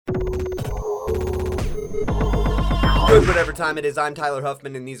Good whatever time it is, I'm Tyler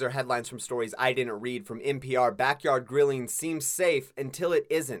Huffman, and these are headlines from stories I didn't read from NPR. Backyard grilling seems safe until it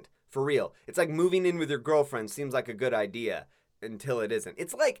isn't. For real. It's like moving in with your girlfriend seems like a good idea until it isn't.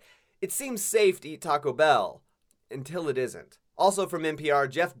 It's like it seems safe to eat Taco Bell until it isn't. Also from NPR,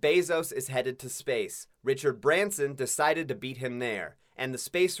 Jeff Bezos is headed to space. Richard Branson decided to beat him there. And the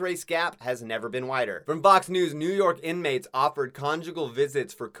space race gap has never been wider. From Fox News, New York inmates offered conjugal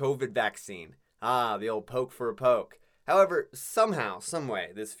visits for COVID vaccine. Ah, the old poke for a poke. However, somehow,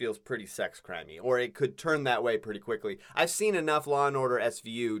 someway, this feels pretty sex crimey, or it could turn that way pretty quickly. I've seen enough Law & Order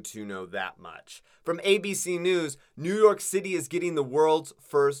SVU to know that much. From ABC News, New York City is getting the world's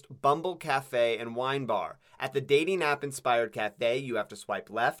first Bumble Cafe and wine bar. At the dating app-inspired cafe, you have to swipe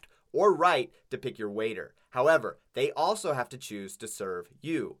left or right to pick your waiter. However, they also have to choose to serve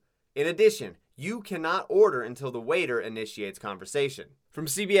you. In addition, you cannot order until the waiter initiates conversation. From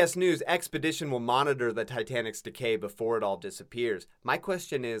CBS News, Expedition will monitor the Titanic's decay before it all disappears. My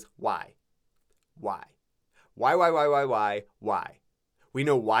question is, why? Why? Why? We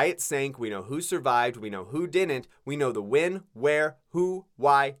know why it sank, we know who survived, we know who didn't, we know the when, where, who,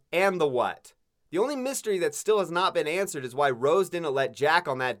 why, and the what. The only mystery that still has not been answered is why Rose didn't let Jack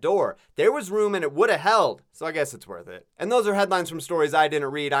on that door. There was room and it would have held, so I guess it's worth it. And those are headlines from stories I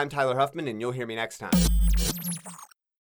didn't read. I'm Tyler Huffman, and you'll hear me next time.